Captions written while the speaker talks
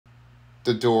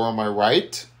The door on my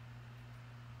right?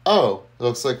 Oh,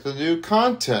 looks like the new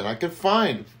content I can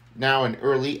find now in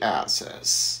early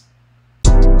access.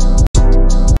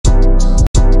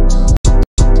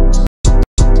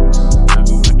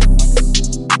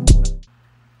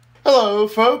 Hello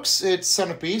folks, it's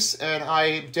Son of Peace, and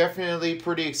I'm definitely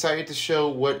pretty excited to show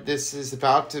what this is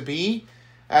about to be.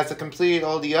 As I completed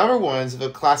all the other ones of a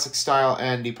classic style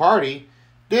Andy Party,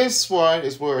 this one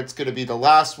is where it's going to be the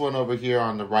last one over here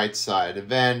on the right side. And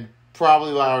then,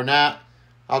 probably while we're not,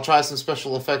 I'll try some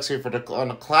special effects here on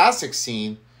the classic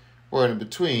scene, or in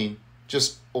between,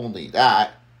 just only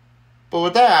that. But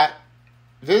with that,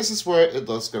 this is what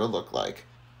it's going to look like.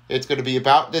 It's going to be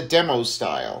about the demo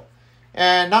style.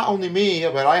 And not only me,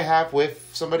 but I have with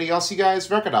somebody else you guys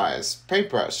recognize,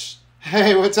 Paintbrush.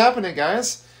 Hey, what's happening,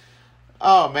 guys?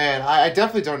 Oh, man, I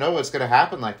definitely don't know what's going to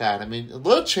happen like that. I mean, a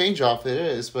little change off it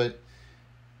is, but,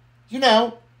 you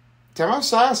know, demo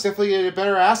style is definitely a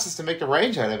better assets to make the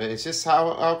range out of it. It's just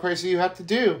how crazy you have to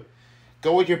do.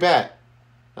 Go with your bet.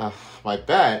 My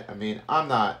bet? I mean, I'm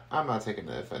not taking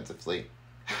it offensively.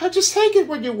 Just take it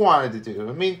what you wanted to do.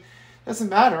 I mean, it doesn't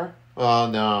matter. Well,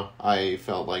 no, I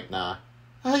felt like, nah.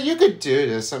 You could do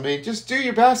this. I mean, just do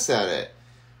your best at it.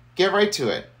 Get right to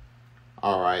it.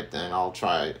 Alright, then I'll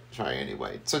try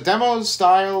anyway. So, demo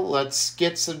style, let's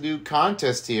get some new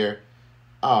contest here.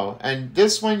 Oh, and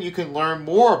this one you can learn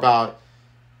more about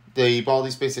the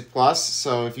Baldi's Basic Plus.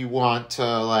 So, if you want to,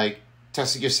 like,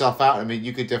 test it yourself out, I mean,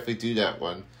 you could definitely do that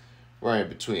one right in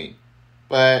between.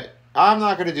 But I'm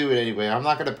not going to do it anyway. I'm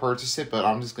not going to purchase it, but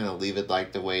I'm just going to leave it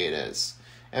like the way it is.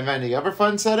 And then the other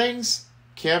fun settings,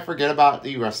 can't forget about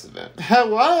the rest of it.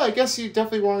 Well, I guess you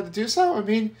definitely wanted to do so. I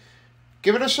mean,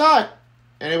 give it a shot.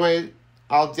 Anyway,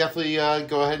 I'll definitely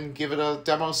go ahead and give it a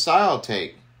demo style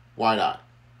take. Why not?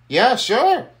 Yeah,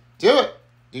 sure. Do it.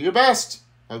 Do your best.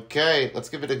 Okay, let's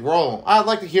give it a roll. I'd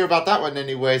like to hear about that one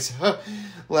anyways.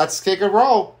 Let's take a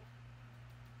roll.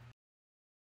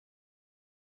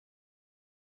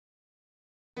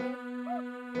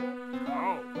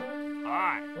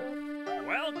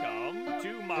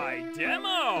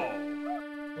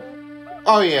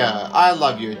 Oh yeah, I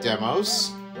love your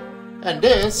demos. And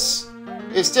this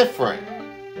is different.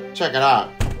 Check it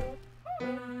out.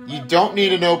 You don't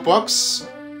need a notebooks.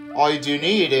 All you do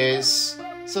need is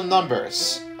some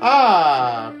numbers.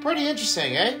 Ah, pretty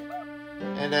interesting, eh?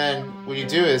 And then what you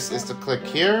do is to click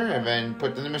here and then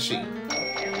put in the machine. Come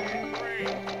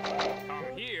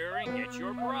here and get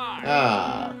your prize.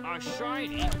 Ah. A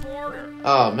shiny quarter.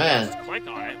 Oh man. Just click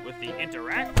on it with the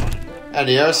interact button. And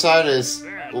the other side is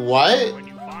what? When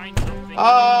you find something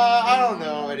I don't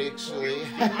know actually.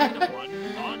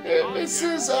 This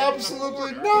is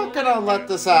absolutely not gonna let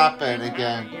this happen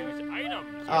again.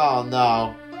 Oh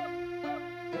no.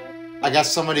 I guess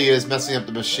somebody is messing up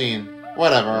the machine.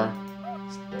 Whatever.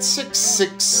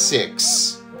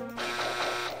 666.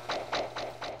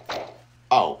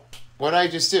 Oh, what did I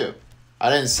just do? I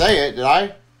didn't say it, did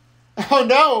I? Oh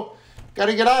no!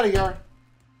 Gotta get out of here.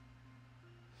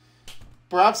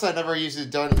 Perhaps I never used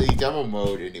done the demo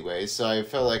mode anyway, so I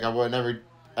felt like I'd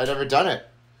never done it.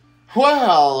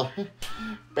 Well,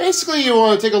 basically you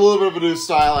want to take a little bit of a new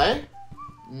style, eh?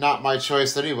 Not my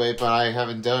choice anyway, but I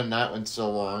haven't done that one so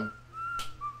long.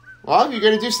 Well, you're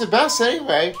gonna do the best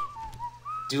anyway.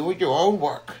 Do your own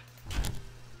work.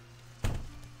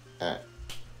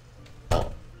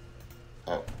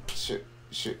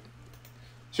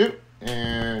 Shoot,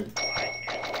 and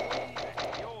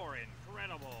You're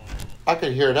incredible. I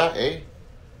could hear that, eh?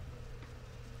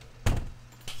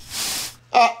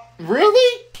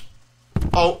 Really?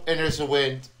 Oh, and there's a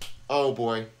wind. Oh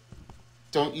boy.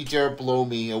 Don't you dare blow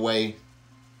me away.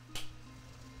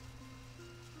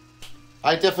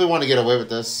 I definitely want to get away with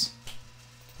this.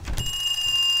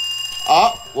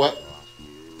 Oh, what?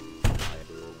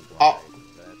 Oh.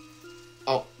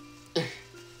 Oh.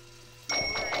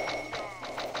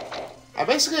 I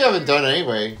basically haven't done it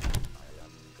anyway.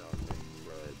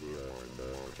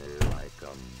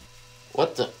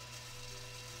 What the?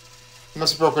 He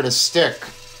must have broken his stick.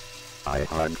 I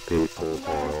hug people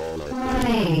for all of them.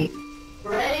 Right.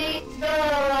 Ready, go!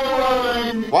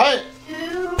 1, What?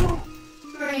 2,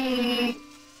 3,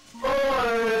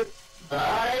 4, 5.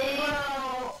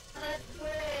 Let's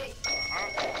wait.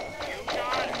 You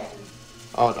got it.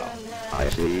 Oh no. I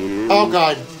see you, Oh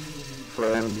god.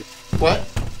 friend. What?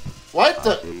 What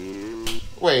the? See you.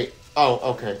 Wait. Oh,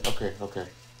 okay.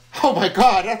 Oh my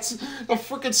god, that's the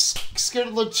freaking scared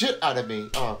the legit out of me.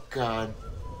 Oh god.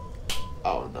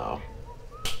 Oh no.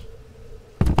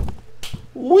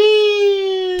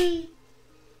 Whee!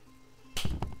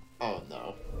 Oh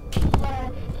no.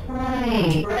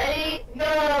 Right. Ready,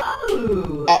 go!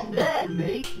 Ooh, that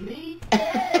makes me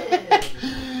dead.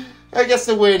 I guess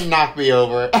the wind knocked me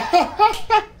over.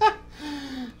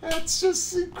 That's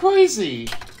just crazy.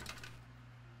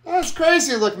 That's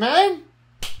crazy, look, man.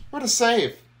 What a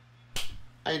save.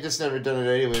 I just never done it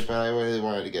anyway, but I really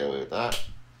wanted to get away with that.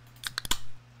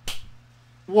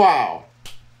 Wow.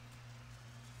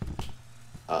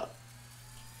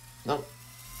 Nope.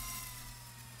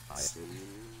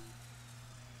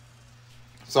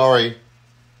 Sorry.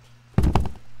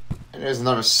 And there's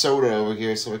another soda over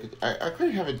here, so I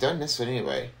could haven't done this one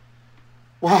anyway.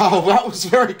 Wow, that was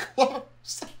very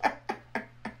close.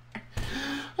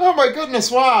 Oh my goodness,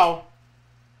 wow.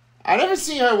 I never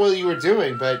seen how well you were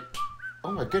doing, but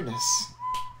oh my goodness.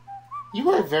 You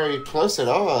weren't very close at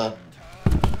all.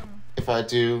 If I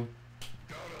do,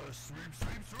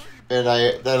 then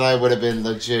I would have been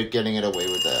legit getting it away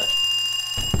with that.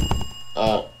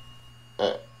 Uh-oh.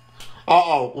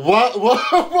 What?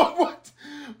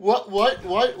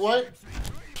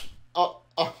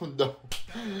 Oh no.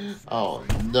 Oh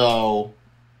no.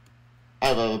 I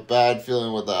have a bad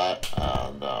feeling with that.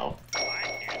 Oh no.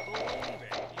 I can't believe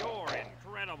it. You're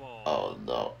incredible. Oh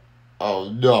no.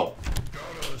 Oh no.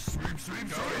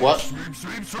 What?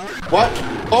 What?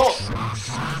 Oh!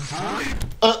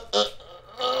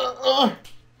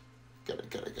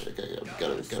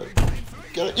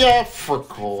 Get it. Yeah, for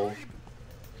coal.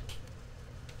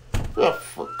 Yeah,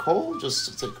 for coal?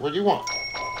 Just take what you want.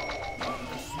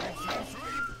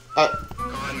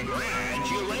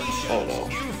 Congratulations! Oh no.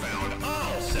 You found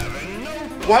all 7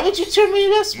 notebooks. Why would you turn me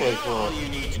this way for? All you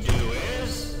need to do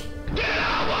is get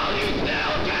out while you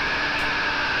still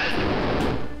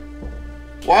can.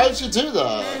 Why did you do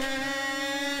that?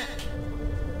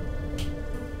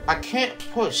 I can't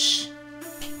push.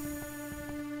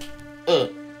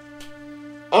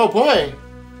 Oh boy.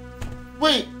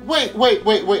 Wait.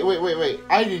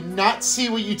 I did not see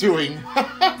what you're doing.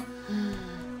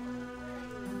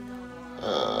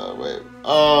 Wait.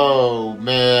 Oh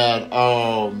man.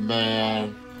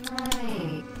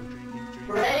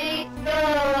 Ready,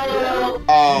 go.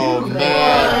 Oh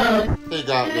man. He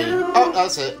got me. Oh,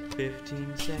 that's it.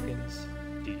 15 seconds.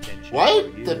 Detention.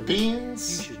 What? for you. The You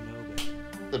beans? should know better.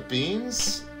 The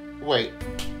beans? Wait,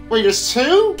 there's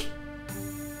 2?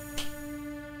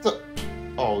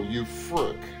 Oh, you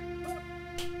frick.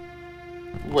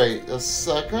 Wait a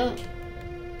second.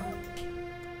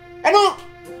 I don't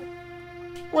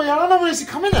know where is he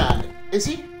coming at. Is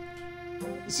he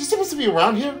supposed to be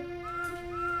around here?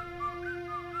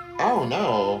 Oh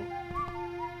no.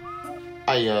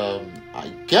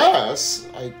 I guess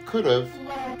I could ask.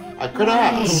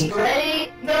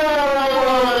 Ready,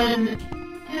 go. 1,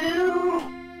 2,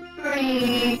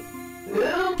 3.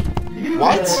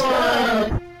 What?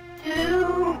 1,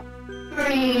 2,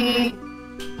 3,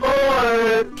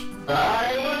 4,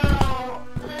 5.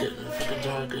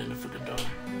 Get in the freaking door.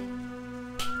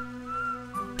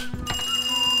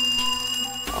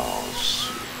 Oh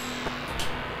shit.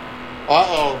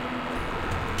 Uh-oh.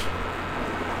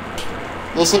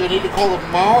 Looks like I need to call the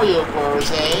Mario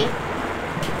Bros, eh?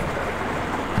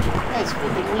 That's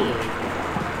freaking weird.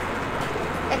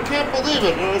 I can't believe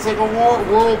it. It's like a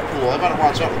whirlpool. I better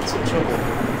watch out with some trouble.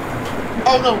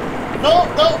 Oh no. No.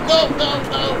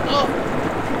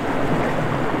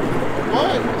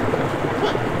 What?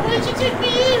 Why did you take me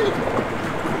in?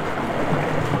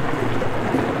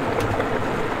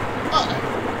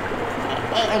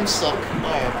 I'm stuck.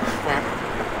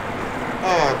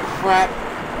 Oh crap.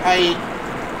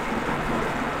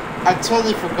 I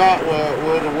totally forgot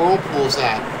where the whirlpool's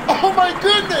at. Oh my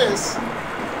goodness!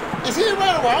 Is he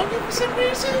right around you for some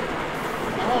reason?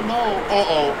 Oh no.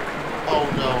 Uh-oh. Oh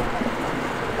no.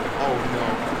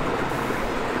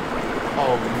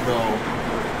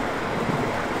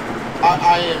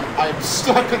 I'm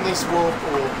stuck in this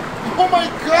whirlpool. Oh my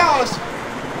gosh!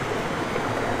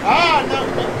 Ah, no.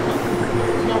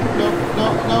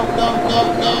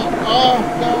 Oh,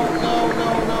 no.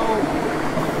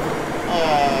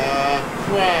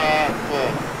 Crap.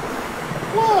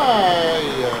 Why?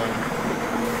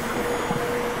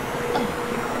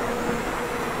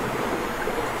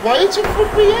 Why did you put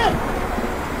me up?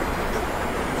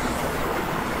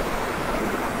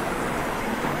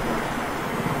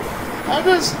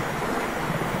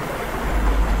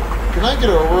 Can I get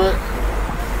over it?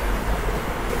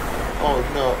 Oh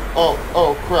no.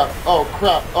 Oh crap.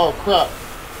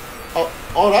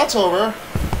 Oh, that's over.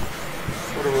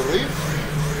 What a relief.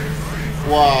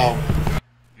 Wow.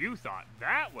 You thought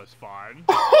that was fun?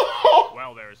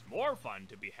 Well, there's more fun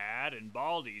to be had in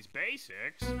Baldi's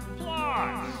Basics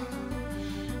Plus.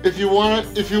 if you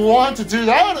want to do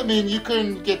that, I mean, you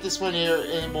couldn't get this one here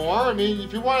anymore. I mean,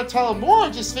 if you want to tell them more,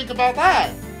 just think about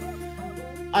that.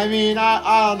 I mean,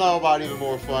 I don't know about even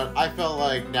more fun. I felt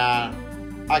like, nah,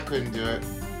 I couldn't do it.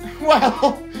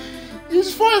 Well, you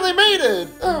just finally made it.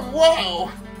 Oh,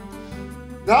 wow.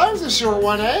 That was a short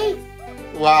one, eh?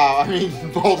 Wow, I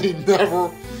mean, Baldi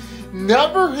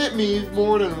never hit me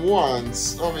more than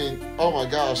once. I mean, oh my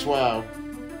gosh, wow.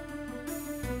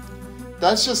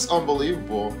 That's just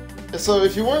unbelievable. So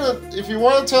if you want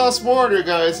to tell us more, there,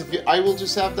 guys, I will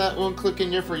just have that one click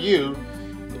in here for you.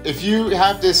 If you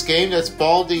have this game that's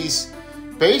Baldi's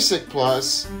Basic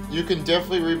Plus, you can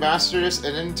definitely remaster this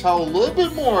and then tell a little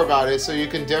bit more about it, so you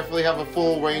can definitely have a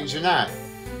full range in that.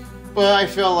 But I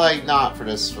feel like not for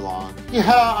this long.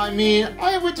 Yeah, I mean,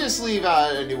 I would just leave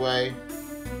out anyway.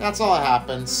 That's all that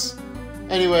happens.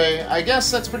 Anyway, I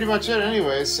guess that's pretty much it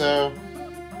anyway, so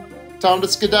time to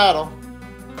skedaddle.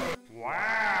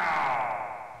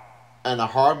 Wow! And a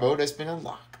hard mode has been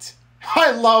unlocked.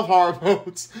 I love hard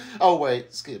modes. Oh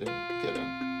wait, just kidding.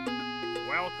 Welcome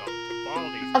to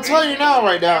Baldi's I'm telling you now,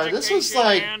 right now, this was Education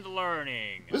like and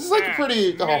Learning. a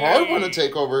pretty hard one to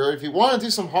take over here. If you want to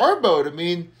do some hard mode, I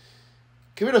mean,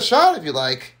 give it a shot if you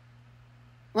like.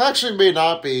 Well, actually, it may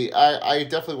not be. I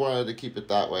definitely wanted to keep it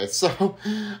that way. So,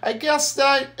 I guess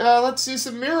that let's do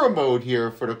some mirror mode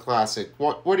here for the classic.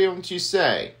 What don't you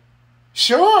say?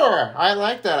 Sure, I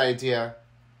like that idea.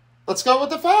 Let's go with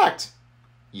the fact.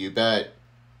 You bet.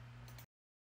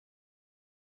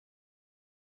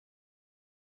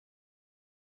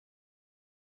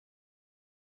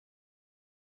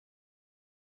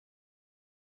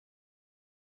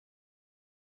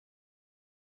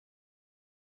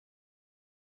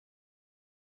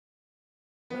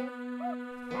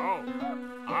 Oh,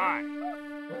 hi.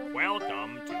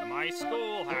 Welcome to my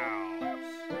schoolhouse.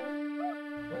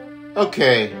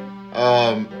 Okay,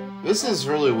 this is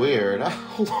really weird.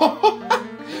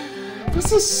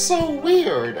 This is so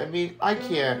weird. I mean, I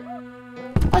can't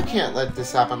let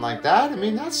this happen like that. I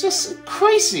mean, that's just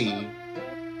crazy.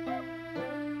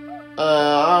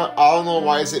 I don't know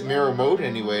why is it mirror mode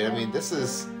anyway. I mean, this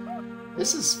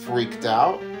is freaked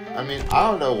out. I mean,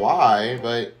 I don't know why,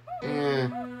 but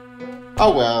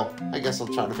oh well. I guess I'll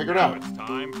try to figure it Now out. it's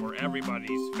time for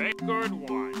everybody's favorite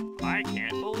one. I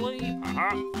can't believe,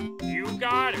 you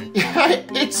got it.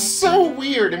 It's so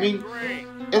weird. I mean, Great.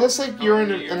 it looks like you're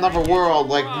in another world,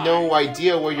 like no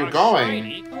idea where you're A going.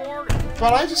 shiny quarter.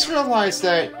 But I just realized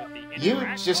that With the you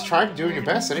interact just tried doing your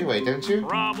best anyway, didn't you?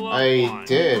 Problem I one.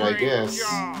 did, I Great guess.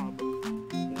 job.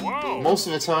 Whoa. Most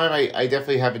of the time, I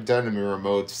definitely haven't done a mirror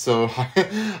mode, so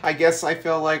I guess I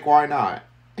feel like, why not?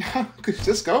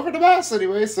 Just go for the best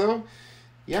anyway, so,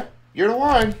 yeah, you're the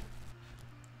one.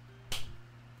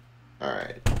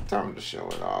 Alright, time to show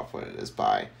it off when it is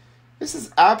by. This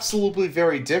is absolutely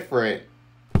very different.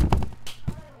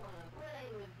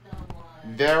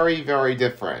 Very, very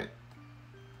different.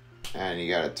 And you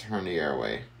gotta turn the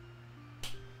airway.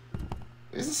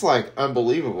 This is like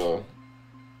unbelievable.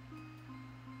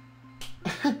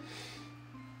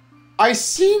 I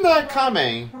seen that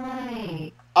coming.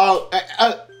 Right. Oh,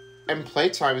 and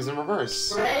playtime is in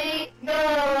reverse. Right. Go.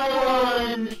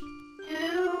 1,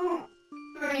 2,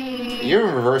 3. You're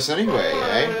in reverse anyway,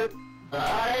 eh?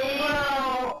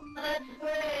 Well, let's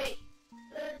wait.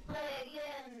 Let's play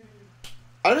again.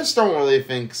 I just don't really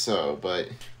think so, but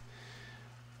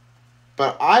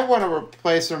I want to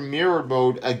replace her mirror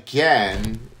mode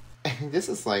again. This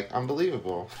is like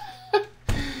unbelievable.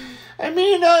 I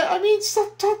mean, it's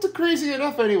not too crazy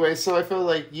enough anyway. So I feel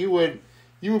like you would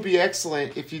be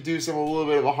excellent if you do a little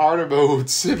bit of a harder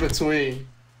modes in between.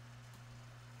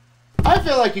 I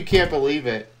feel like you can't believe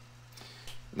it.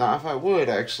 Not if I would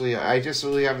actually. I just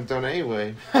really haven't done it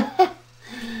anyway.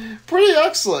 Pretty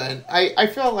excellent. I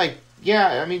feel like,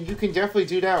 yeah. I mean, you can definitely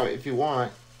do that if you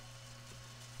want.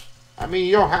 I mean,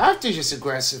 you don't have to just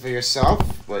aggressive for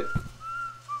yourself, but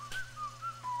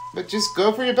just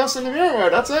go for your best in the mirror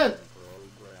mode. That's it.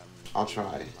 I'll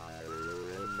try.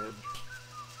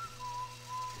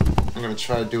 I'm gonna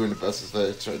try doing the best as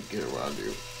I try to get around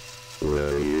you.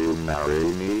 Will you marry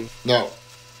me? No,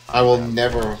 I will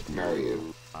never marry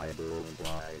you. I don't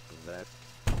like that.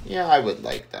 Yeah, I would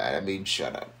like that. I mean,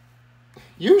 shut up.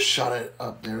 You shut it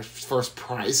up there, first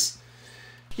prize.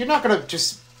 You're not gonna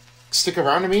just stick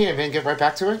around to me and then get right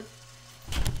back to it?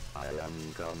 I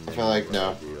am coming. I feel like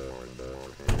no. to your door.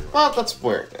 Well, let's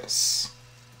wear this.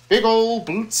 Big ol'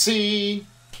 bootsy.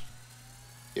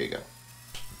 Here you go.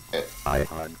 I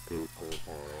hug people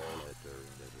for all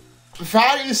eternity.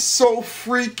 That is so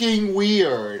freaking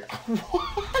weird.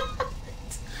 What?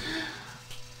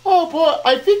 Oh boy,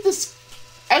 I think this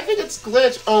I think it's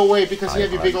glitch. Oh wait, because you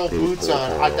have your big old boots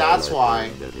on. That's why.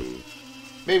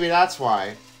 Maybe that's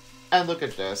why. And look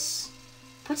at this.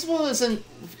 Principal is in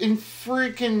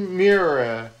freaking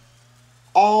mirror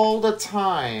all the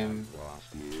time.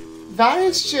 That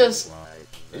is just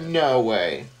no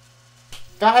way.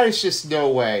 That is just no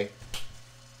way.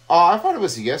 Oh, I thought it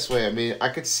was a yes way. I mean, I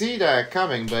could see that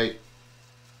coming, but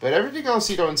everything else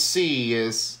you don't see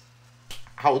is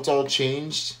how it's all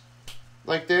changed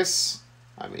like this.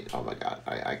 I mean, oh my god,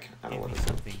 I don't want to.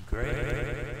 Something great.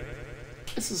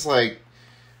 This is like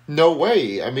no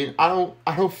way. I mean, I don't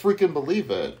freaking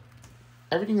believe it.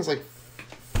 Everything is like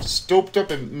stoped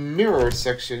up in mirror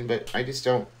section, but I just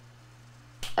don't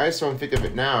think of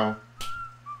it now.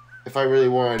 If I really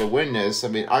wanted to win this, I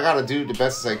mean, I gotta do the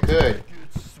best as I could.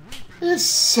 It's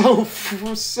so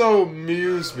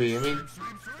amused me. I mean,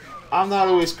 I'm not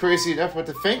always crazy enough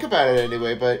to think about it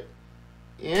anyway, but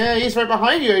yeah, he's right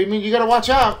behind you. I mean, you gotta watch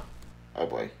out. Oh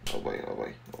boy, oh boy, oh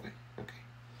boy, oh boy.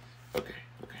 Okay.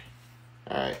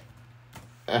 Alright.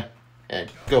 And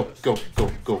go.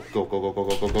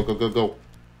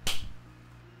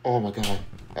 Oh my god,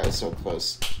 that was so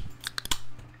close.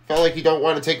 Felt like you don't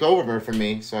want to take over from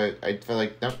me, so I felt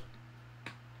like, nope.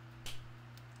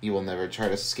 You will never try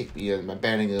to escape me. I'm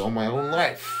abandoning it on my own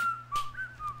life.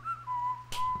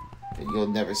 And you'll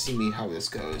never see me how this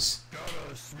goes.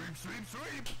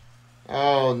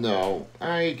 Oh no,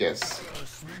 I guess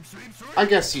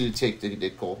you take the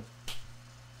nickel.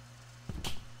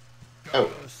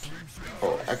 Oh,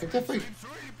 I can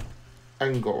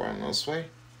go around this way.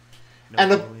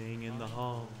 And in the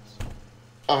halls.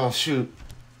 Oh shoot.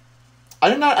 I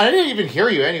didn't even hear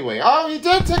you anyway. Oh, you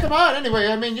did take him out anyway.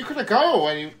 I mean, you could have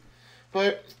gone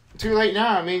but too late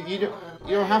now. I mean, you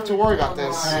don't have to worry about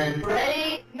this.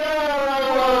 Ready?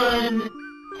 Go. 1,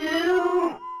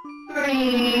 2,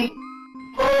 3,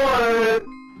 4,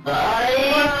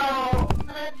 5.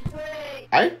 Let's play.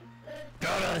 I?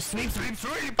 Gotta sweep.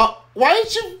 Why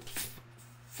did you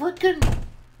freaking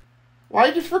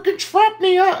trap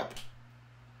me up?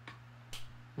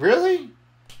 Really?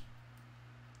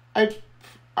 I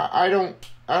don't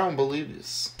believe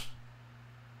this.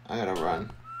 I gotta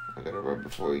run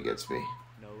before he gets me.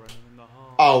 No running in the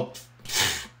hall. Oh,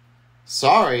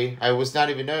 sorry. I was not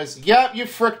even noticing. Yep, you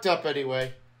fricked up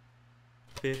anyway.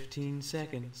 15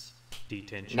 seconds.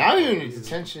 Detention. Now you need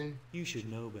detention. You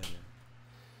should know better.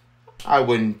 I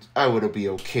would be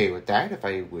okay with that if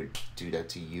I would do that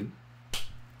to you.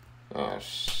 Oh,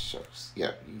 shucks.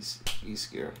 Yep, he's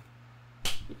scared.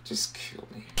 Just kill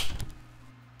me.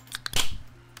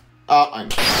 Oh,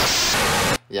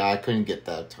 yeah, I couldn't get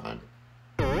that time.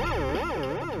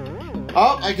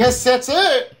 Oh, I guess that's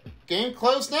it. Game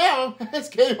closed now. It's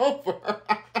game over.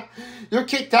 You're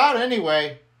kicked out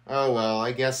anyway. Oh well,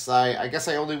 I guess I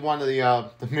only wanted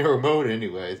the mirror mode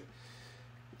anyway.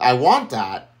 I want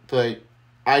that, but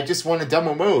I just wanted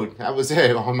demo mode. That was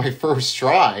it on my first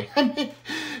try. I mean,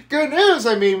 good news.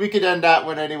 I mean, we could end that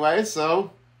one anyway,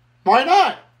 so why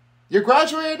not? You're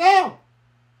graduated now.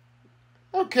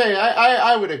 Okay,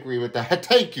 I would agree with that.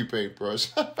 Thank you,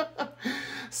 Paintbrush.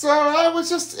 So that was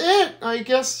just it. I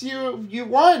guess you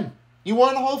won. You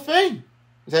won the whole thing.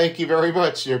 Thank you very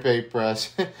much, your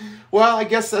Paintbrush. Well, I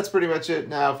guess that's pretty much it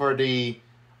now for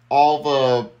all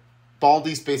the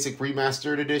Baldi's Basic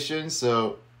Remastered Edition.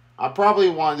 So I probably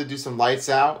wanted to do some lights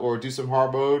out or do some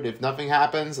hard mode. If nothing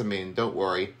happens, I mean, don't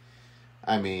worry.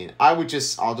 I mean, I'll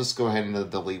just go ahead and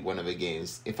delete one of the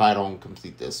games if I don't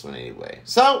complete this one anyway.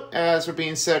 So, as for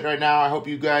being said right now, I hope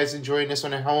you guys enjoying this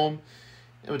one at home.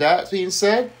 And with that being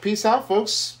said, peace out,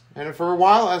 folks. And for a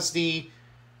while, as the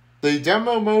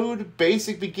demo mode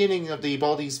basic beginning of the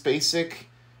Baldi's Basic,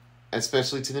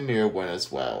 especially to the mirror one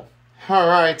as well.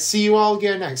 Alright, see you all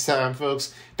again next time,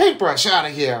 folks. Paintbrush out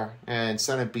of here, and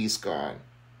Son of Beast gone.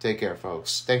 Take care,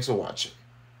 folks. Thanks for watching.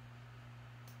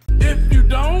 If you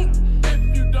don't,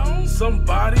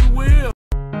 somebody will.